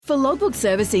For logbook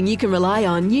servicing you can rely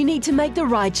on, you need to make the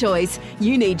right choice.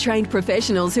 You need trained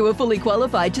professionals who are fully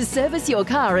qualified to service your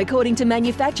car according to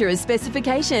manufacturer's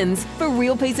specifications. For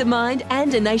real peace of mind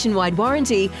and a nationwide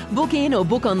warranty, book in or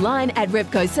book online at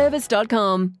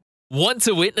repcoservice.com. Want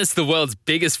to witness the world's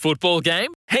biggest football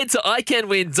game? Head to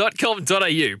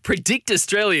iCanWin.com.au, predict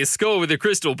Australia's score with a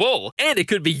crystal ball, and it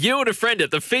could be you and a friend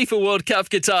at the FIFA World Cup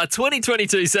Qatar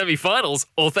 2022 semi-finals,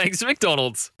 all thanks to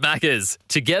McDonald's. Maccas,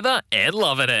 together and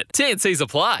loving it. TNCs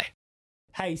apply.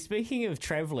 Hey, speaking of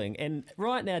travelling, and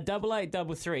right now,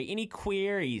 8833, any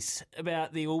queries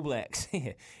about the All Blacks?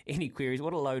 Any queries?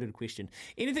 What a loaded question.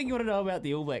 Anything you want to know about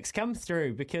the All Blacks, come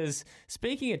through, because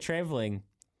speaking of travelling,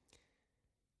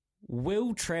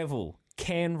 Will Travel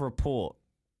can report.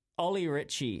 Ollie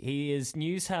Ritchie, he is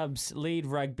News Hub's lead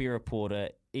rugby reporter.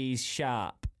 He's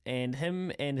sharp, and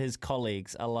him and his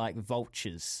colleagues are like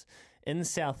vultures in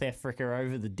South Africa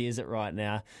over the desert right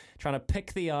now, trying to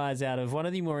pick the eyes out of one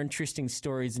of the more interesting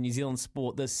stories in New Zealand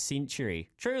sport this century.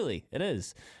 Truly, it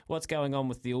is. What's going on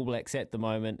with the All Blacks at the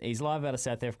moment? He's live out of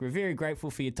South Africa. We're very grateful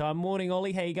for your time. Morning,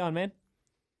 Ollie. How you going, man?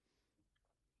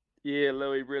 Yeah,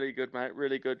 Louis, really good, mate.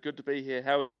 Really good. Good to be here.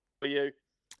 How are you?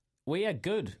 We are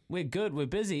good. We're good. We're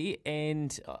busy,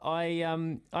 and I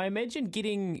imagine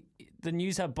getting the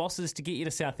News Hub bosses to get you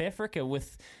to South Africa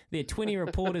with their 20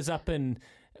 reporters up in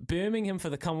Birmingham for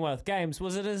the Commonwealth Games.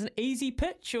 Was it an easy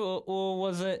pitch, or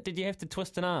was it? Did you have to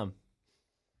twist an arm?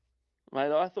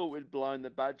 Mate, I thought we'd blown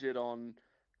the budget on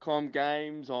Com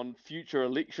Games, on future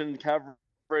election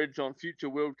coverage, on future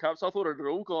World Cups. I thought it had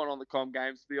all gone on the Com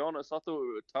Games, to be honest. I thought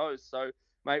we were toast. So,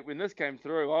 mate, when this came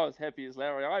through, I was happy as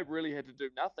Larry. I really had to do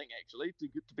nothing, actually,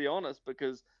 to be honest,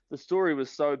 because the story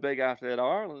was so big after that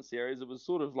Ireland series. It was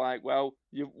sort of like, well,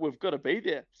 we've got to be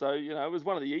there. So, it was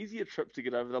one of the easier trips to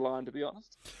get over the line, to be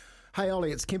honest. Hey,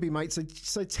 Ollie, it's Kempy, mate.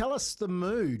 So tell us the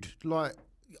mood. Like,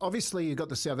 obviously, you've got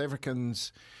the South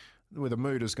Africans where the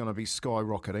mood is going to be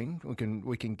skyrocketing.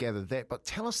 We can gather that. But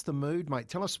tell us the mood, mate.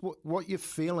 Tell us what you're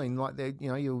feeling. Like,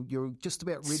 you're just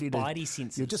about ready Spidey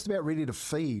senses. You're just about ready to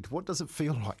feed. What does it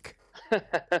feel like?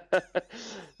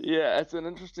 Yeah, it's an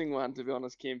interesting one, to be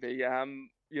honest, Kempy.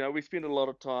 We spend a lot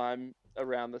of time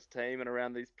around this team and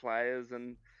around these players,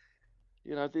 and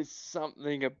there's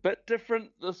something a bit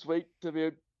different this week, to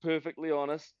be perfectly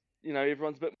honest.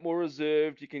 Everyone's a bit more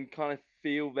reserved. You can kind of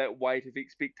feel that weight of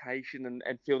expectation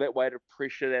and feel that weight of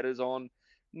pressure that is on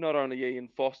not only Ian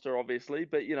Foster, obviously,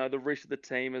 but, the rest of the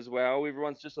team as well.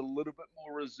 Everyone's just a little bit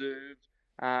more reserved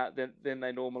than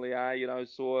they normally are.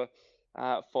 Saw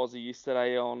Fozzie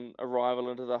yesterday on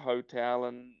arrival into the hotel,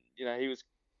 and, he was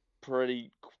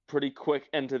pretty quick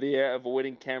into there,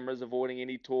 avoiding cameras, avoiding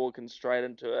any talk, and straight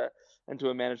into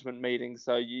a management meeting.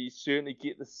 So you certainly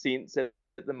get the sense that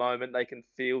at the moment they can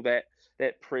feel that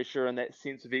pressure and that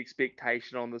sense of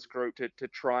expectation on this group to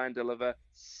try and deliver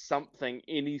something,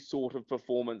 any sort of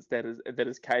performance that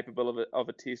is capable of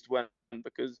a test win,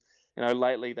 because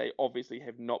lately they obviously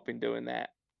have not been doing that.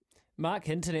 Mark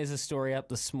Hinton has a story up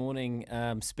this morning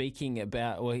speaking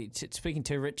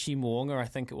to Richie Mo'unga, I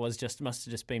think it was, must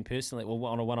have just been personally,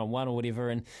 on a one-on-one or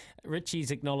whatever, and Richie's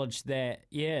acknowledged that,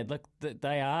 look,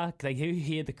 they do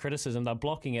hear the criticism, they're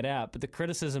blocking it out, but the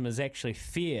criticism is actually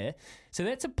fair. So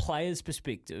that's a player's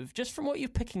perspective. Just from what you're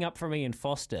picking up from Ian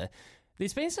Foster,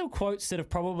 there's been some quotes that have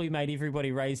probably made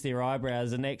everybody raise their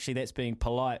eyebrows, and actually that's being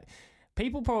polite.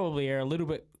 People probably are a little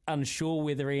bit unsure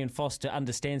whether Ian Foster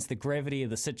understands the gravity of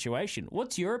the situation.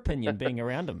 What's your opinion being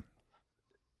around him?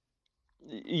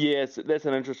 Yes, that's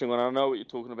an interesting one. I know what you're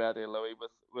talking about there, Louis,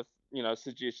 with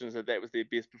suggestions that was their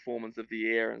best performance of the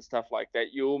year and stuff like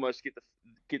that. You almost get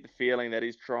the feeling that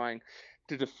he's trying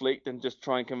to deflect and just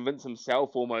try and convince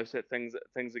himself almost that things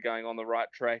are going on the right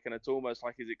track, and it's almost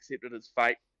like he's accepted his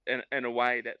fate in a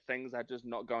way that things are just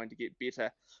not going to get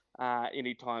better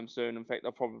anytime soon. In fact,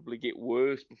 they'll probably get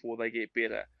worse before they get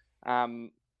better.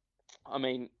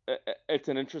 It's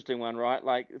an interesting one, right?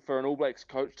 Like, for an All Blacks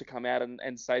coach to come out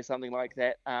and say something like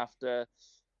that after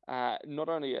not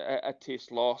only a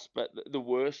test loss, but the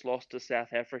worst loss to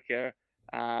South Africa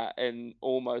in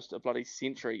almost a bloody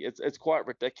century. It's quite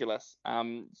ridiculous.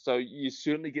 So you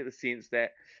certainly get the sense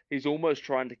that he's almost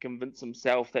trying to convince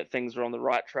himself that things are on the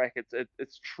right track.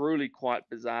 It's truly quite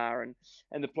bizarre,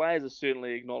 and the players are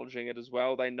certainly acknowledging it as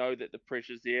well. They know that the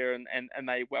pressure's there, and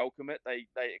they welcome it. They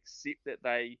accept that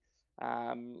they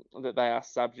are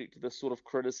subject to this sort of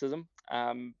criticism.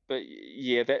 But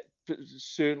yeah, that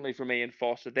certainly for me and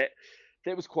Foster, that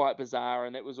was quite bizarre,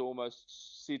 and that was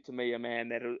almost said to me a man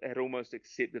that had almost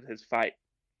accepted his fate.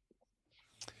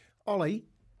 Ollie,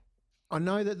 I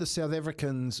know that the South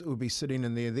Africans will be sitting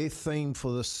in there. Their theme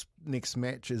for this next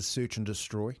match is search and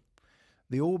destroy.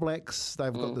 the All Blacks,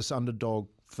 they've got this underdog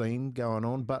theme going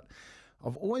on, but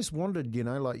I've always wondered,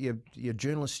 like you're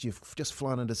journalists, you've just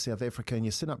flown into South Africa and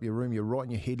you sit up your room, you're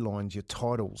writing your headlines, your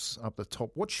titles up the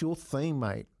top. What's your theme,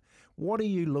 mate? What are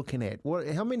you looking at?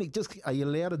 How many? Just are you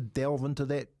allowed to delve into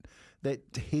that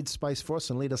headspace for us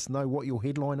and let us know what your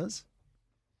headline is?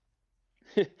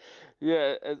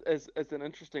 Yeah, it's an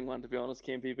interesting one, to be honest,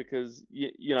 Kempy, because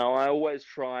I always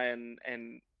try and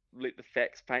let the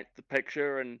facts paint the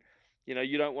picture, and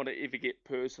you don't want to ever get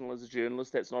personal as a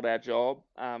journalist. That's not our job.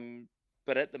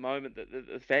 But at the moment,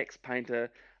 the facts paint a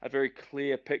very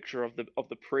clear picture of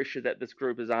the pressure that this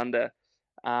group is under.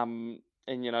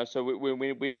 So when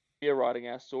we're writing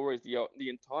our stories, the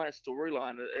entire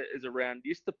storyline is around,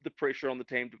 yes, the pressure on the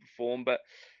team to perform, but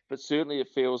certainly it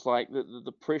feels like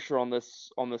the pressure on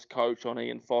this coach, on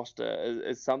Ian Foster,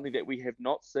 is something that we have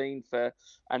not seen for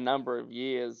a number of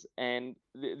years, and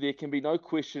there can be no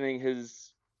questioning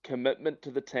his commitment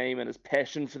to the team and his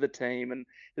passion for the team and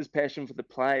his passion for the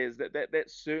players.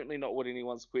 That's certainly not what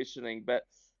anyone's questioning, but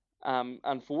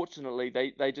unfortunately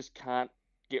they just can't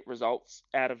get results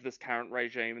out of this current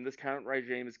regime, and this current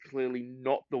regime is clearly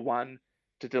not the one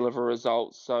to deliver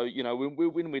results. So when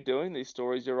we're doing these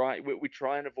stories, you're right, we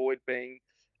try and avoid being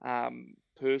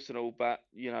personal, but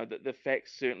the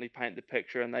facts certainly paint the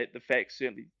picture, and the facts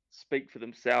certainly speak for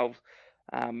themselves.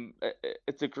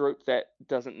 It's a group that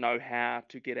doesn't know how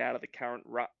to get out of the current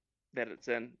rut that it's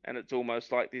in, and it's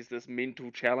almost like there's this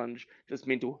mental challenge, this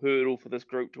mental hurdle for this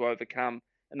group to overcome,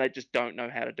 and they just don't know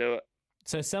how to do it.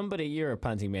 So you're a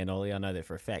punting man, Ollie, I know that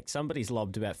for a fact. Somebody's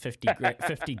lobbed about 50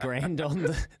 grand on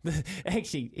the...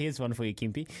 Actually, here's one for you,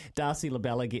 Kempy. Darcy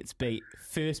Labella gets beat.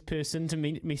 First person to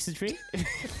message me.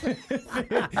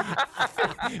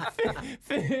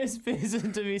 First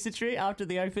person to message me after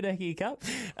the Opunake Cup.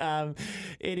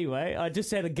 Anyway, I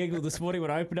just had a giggle this morning when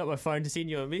I opened up my phone to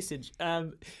send you a message.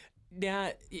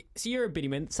 Now, so you're a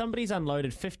betting man. Somebody's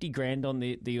unloaded 50 grand on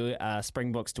the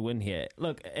Springboks to win here.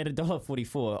 Look, at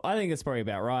 $1.44, I think it's probably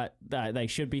about right. They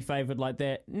should be favoured like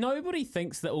that. Nobody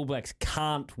thinks the All Blacks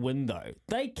can't win, though.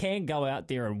 They can go out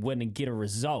there and win and get a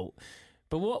result.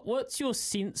 But what's your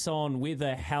sense on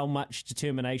whether how much the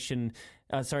determination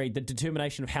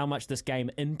of how much this game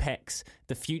impacts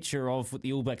the future of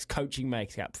the All Blacks coaching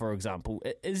makeup, for example?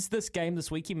 Is this game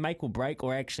this weekend make or break,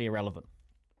 or actually irrelevant?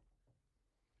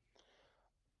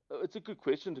 It's a good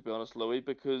question, to be honest, Louis,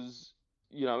 because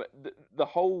the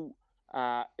whole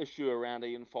issue around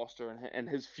Ian Foster and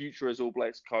his future as All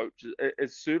Blacks coach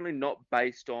is certainly not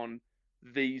based on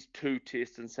these two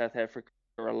tests in South Africa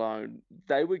alone.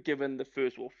 They were given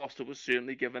Foster was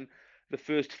certainly given the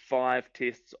first 5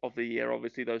 tests of the year,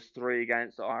 obviously those 3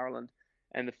 against Ireland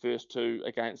and the first 2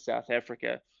 against South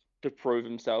Africa, to prove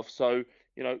himself. So,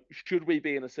 should we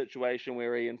be in a situation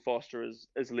where Ian Foster is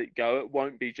let go, it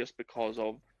won't be just because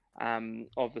of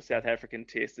the South African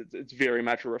test. It's very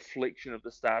much a reflection of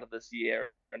the start of this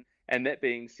year. And that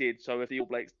being said, so if the All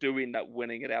Blacks do end up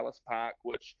winning at Ellis Park,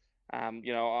 which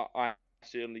I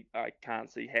certainly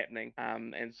can't see happening,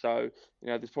 and so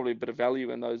there's probably a bit of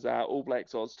value in those All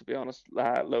Blacks odds, to be honest,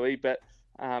 Louis. But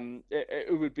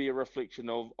it would be a reflection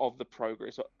of the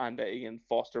progress under Ian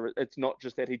Foster. It's not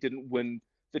just that he didn't win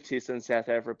the test in South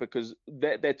Africa, because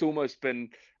that's almost been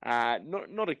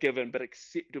not a given, but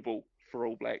acceptable for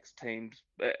All Blacks teams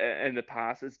in the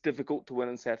past. It's difficult to win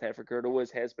in South Africa. It always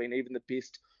has been. Even the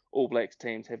best All Blacks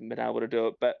teams haven't been able to do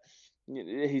it. But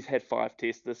he's had 5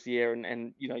 tests this year,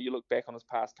 and you look back on his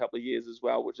past couple of years as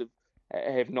well, which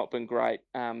have not been great.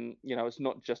 It's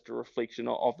not just a reflection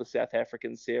of the South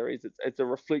African series. It's a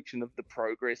reflection of the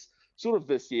progress sort of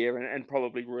this year and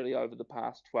probably really over the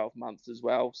past 12 months as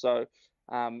well. So,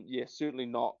 certainly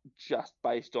not just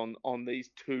based on these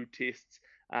 2 tests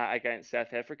against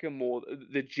South Africa, more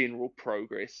the general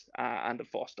progress under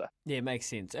Foster. Yeah, makes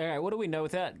sense. All right, what do we know,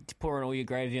 without pouring all your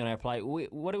gravy on our plate,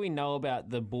 what do we know about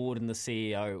the board and the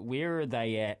CEO? Where are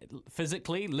they at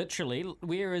physically, literally?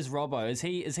 Where is Robbo? Is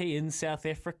he in South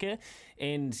Africa?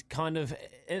 And kind of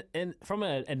from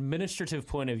an administrative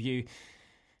point of view,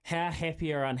 how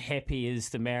happy or unhappy is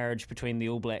the marriage between the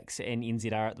All Blacks and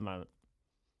NZR at the moment?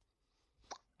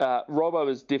 Robbo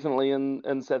is definitely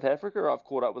in South Africa. I've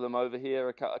caught up with him over here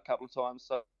a couple of times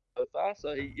so far.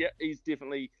 So he's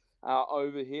definitely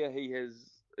over here. He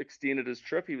has extended his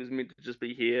trip. He was meant to just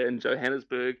be here in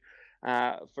Johannesburg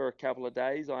for a couple of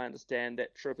days. I understand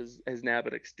that trip has now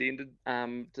been extended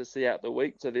to see out the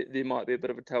week. So there might be a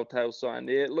bit of a telltale sign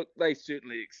there. Look, they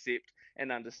certainly accept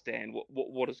and understand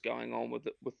what is going on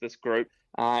with this group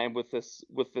and with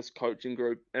this coaching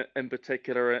group in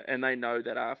particular. And they know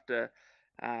that after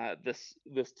this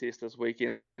test this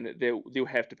weekend, there'll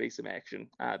have to be some action.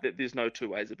 There's no two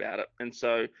ways about it, and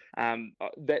so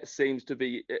that seems to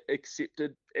be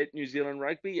accepted at New Zealand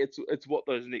Rugby. It's what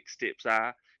those next steps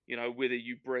are. Whether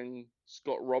you bring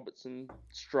Scott Robertson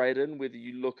straight in, whether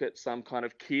you look at some kind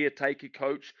of caretaker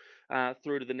coach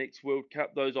through to the next World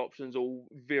Cup, those options all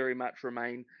very much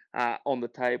remain on the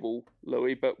table,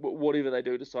 Louis. But whatever they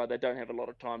do decide, they don't have a lot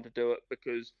of time to do it,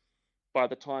 because by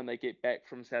the time they get back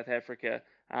from South Africa,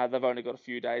 they've only got a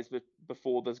few days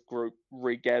before this group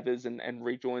regathers and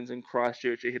rejoins in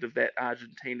Christchurch ahead of that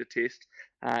Argentina test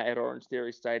at Orange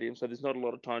Theory Stadium. So there's not a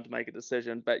lot of time to make a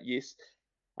decision. But yes,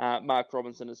 Mark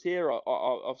Robinson is here.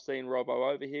 I've seen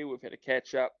Robbo over here. We've had a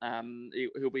catch up.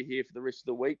 He'll be here for the rest of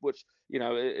the week, which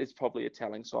is probably a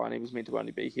telling sign. He was meant to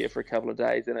only be here for a couple of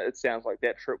days, and it sounds like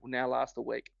that trip will now last a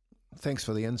week. Thanks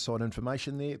for the inside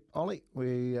information there, Ollie.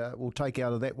 We'll take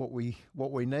out of that what we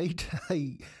need.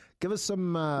 Hey, give us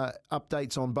some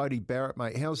updates on Bodie Barrett,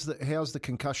 mate. How's the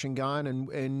concussion going,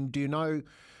 and do you know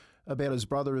about his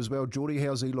brother as well, Geordie?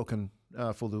 How's he looking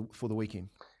for the weekend?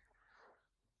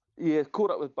 Yeah, caught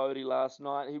up with Bodie last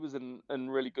night. He was in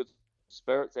really good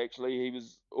spirits, actually. He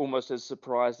was almost as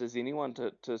surprised as anyone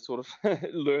to sort of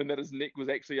learn that his neck was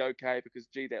actually okay, because,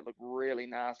 gee, that looked really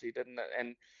nasty, didn't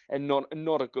it? And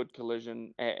not a good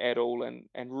collision at all, and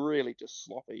really just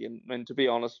sloppy. And to be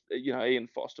honest, Ian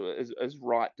Foster is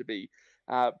right to be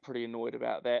pretty annoyed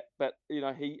about that. But,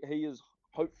 he is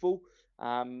hopeful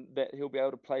that he'll be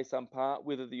able to play some part.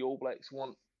 Whether the All Blacks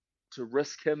want to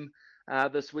risk him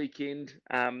this weekend,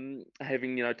 having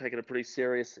taken a pretty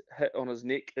serious hit on his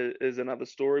neck is another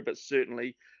story. But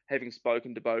certainly, having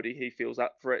spoken to Bodie, he feels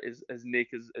up for it. His neck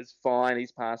is fine.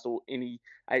 He's passed any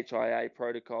HIA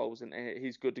protocols, and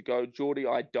he's good to go. Geordie,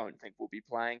 I don't think will be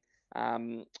playing.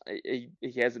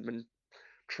 He hasn't been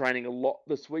training a lot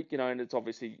this week, and it's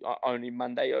obviously only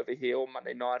Monday over here, or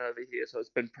Monday night over here, so it's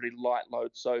been pretty light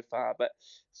load so far. But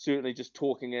certainly, just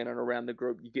talking in and around the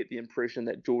group, you get the impression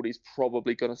that Geordie's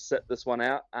probably going to sit this one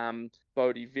out.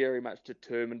 Bodie very much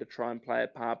determined to try and play a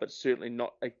part, but certainly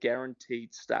not a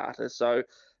guaranteed starter. So,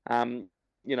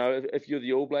 if you're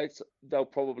the All Blacks, they'll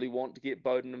probably want to get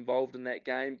Beauden involved in that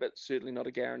game, but certainly not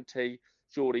a guarantee.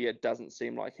 Geordie, it doesn't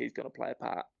seem like he's going to play a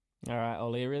part. All right,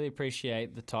 Ollie, I really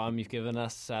appreciate the time you've given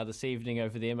us this evening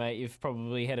over there, mate. You've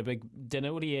probably had a big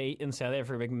dinner. What do you eat in South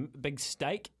Africa? Big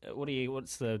steak?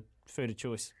 What's the food of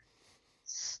choice?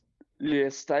 Yeah,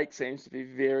 steak seems to be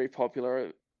very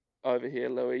popular over here,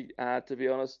 Louis. To be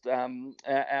honest,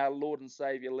 our Lord and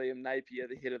Saviour Liam Napier,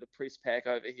 the head of the press pack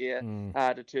over here,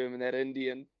 determined that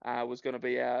Indian was going to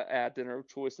be our dinner of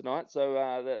choice tonight.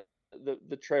 So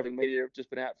the travelling media have just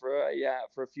been out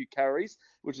for a few curries,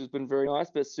 which has been very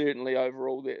nice. But certainly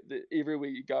overall, everywhere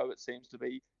you go, it seems to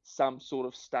be some sort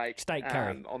of steak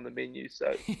curry on the menu.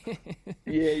 So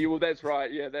well, that's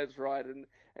right. Yeah, that's right. And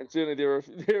certainly there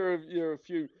are a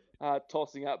few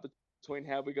tossing up between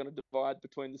how we're going to divide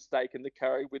between the steak and the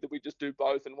curry, whether we just do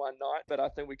both in one night. But I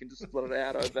think we can just split it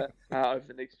out over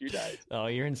the next few days. Oh,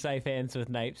 you're in safe hands with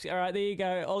Napes. All right, there you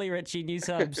go. Ollie Ritchie, New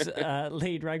Subs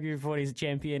lead rugby report. He's a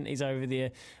champion. He's over there.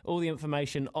 All the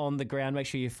information on the ground. Make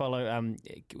sure you follow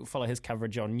his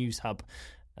coverage on News Hub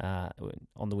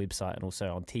on the website and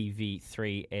also on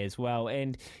TV3 as well.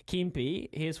 And Kempi,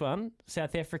 here's one.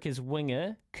 South Africa's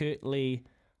winger, Kurtley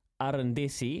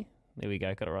Arendse, there we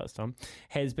go, got it right this time,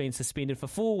 has been suspended for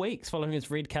 4 weeks following his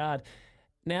red card.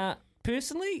 Now,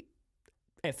 personally,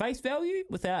 at face value,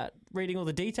 without reading all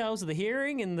the details of the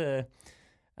hearing and the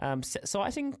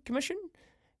citing commission,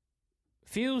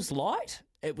 feels light.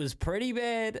 It was pretty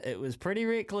bad. It was pretty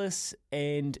reckless.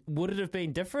 And would it have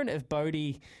been different if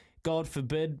Bodie, God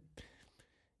forbid,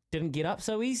 didn't get up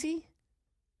so easy?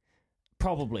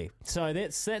 Probably. So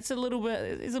that's a little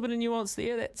bit, there's a bit of nuance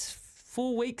there. That's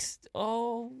 4 weeks.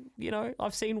 Oh,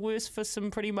 I've seen worse for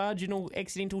some pretty marginal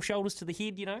accidental shoulders to the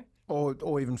head,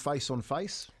 Or even face on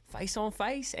face. Face on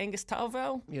face, Angus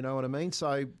Tarvell. You know what I mean?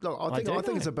 So look, I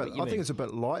think it's a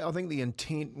bit light. I think the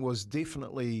intent was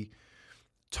definitely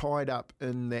tied up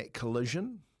in that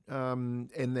collision, and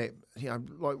that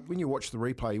like when you watch the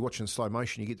replay, you watch in slow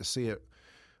motion, you get to see it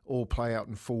all play out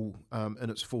in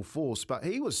its full force. But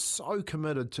he was so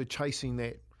committed to chasing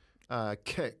that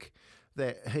kick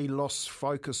that he lost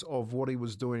focus of what he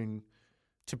was doing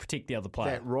to protect the other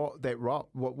player.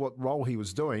 What role he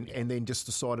was doing, and then just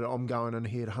decided, I'm going in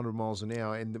here at 100 miles an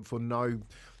hour, and for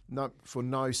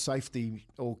no safety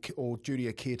or duty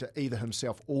of care to either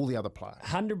himself or the other player.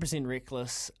 100%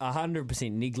 reckless,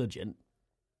 100% negligent.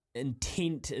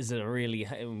 Intent is a really,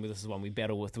 this is one we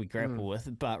battle with, we grapple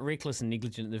with, but reckless and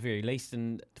negligent at the very least.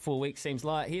 And 4 weeks seems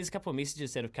light. Here's a couple of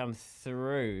messages that have come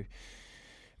through.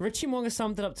 Richie Mo'unga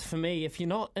summed it up for me. If you're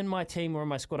not in my team or in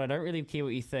my squad, I don't really care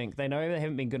what you think. They know they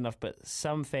haven't been good enough, but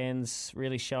some fans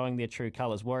really showing their true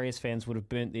colours. Warriors fans would have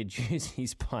burnt their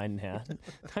jerseys by now.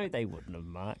 No, they wouldn't have,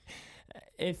 Mark.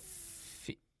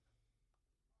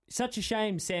 Such a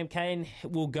shame Sam Cane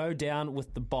will go down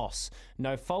with the boss.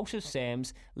 No fault of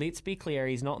Sam's. Let's be clear,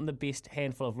 he's not in the best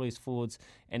handful of loose forwards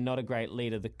and not a great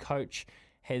leader. The coach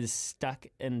has stuck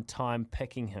in time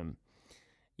picking him.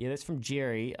 Yeah, that's from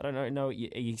Jerry. I don't know. Are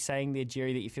you saying there,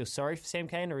 Jerry, that you feel sorry for Sam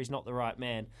Cane or he's not the right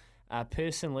man?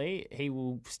 Personally, he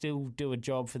will still do a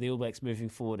job for the All Blacks moving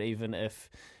forward, even if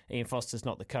Ian Foster's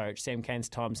not the coach. Sam Cane's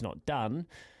time's not done,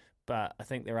 but I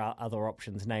think there are other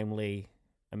options, namely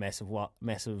a massive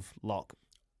lock.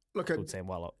 Called Sam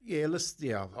Whitelock. Yeah,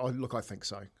 I think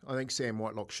so. I think Sam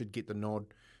Whitelock should get the nod.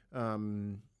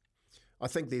 I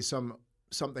think there's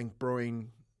something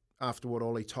brewing after what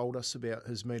Ollie told us about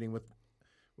his meeting with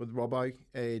Robbo,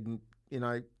 and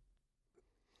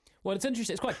well, it's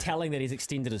interesting. It's quite telling that he's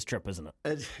extended his trip, isn't it?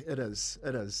 It is.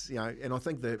 And I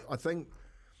think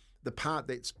the part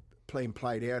that's being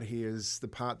played out here is the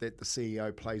part that the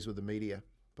CEO plays with the media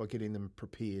by getting them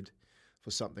prepared for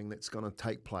something that's going to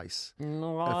take place if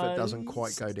it doesn't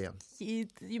quite go down. You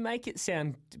make it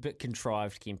sound a bit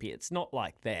contrived, Kempy. It's not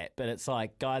like that, but it's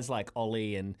like guys like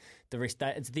Ollie and the rest.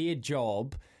 It's their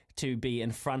job to be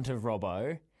in front of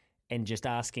Robbo and just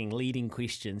asking leading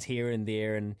questions here and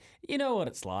there, and you know what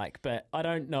it's like. But I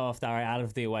don't know if they're out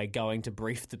of their way going to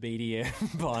brief the media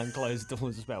behind closed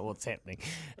doors about what's happening.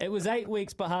 It was 8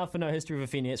 weeks, but half for no history of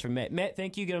a Feni. It's from Matt. Matt,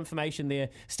 thank you. Good information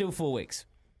there. Still 4 weeks.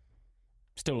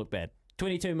 Still look bad.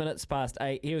 22 minutes past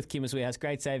 8 here with Chemist Warehouse.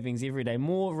 Great savings every day.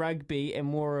 More rugby and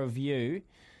more of you.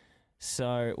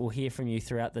 So we'll hear from you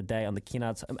throughout the day on the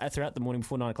Kennards, throughout the morning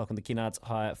before 9 o'clock on the Kennards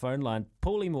Hire phone line.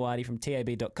 Paulie Moati from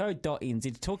tab.co.nz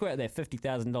to talk about that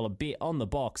 $50,000 bet on the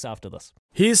box after this.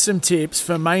 Here's some tips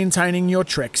for maintaining your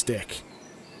Trex deck.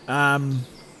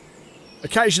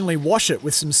 Occasionally wash it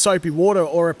with some soapy water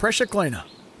or a pressure cleaner.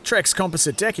 Trex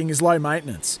composite decking is low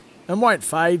maintenance and won't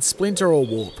fade, splinter or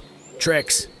warp.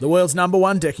 Trex, the world's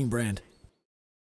 #1 decking brand.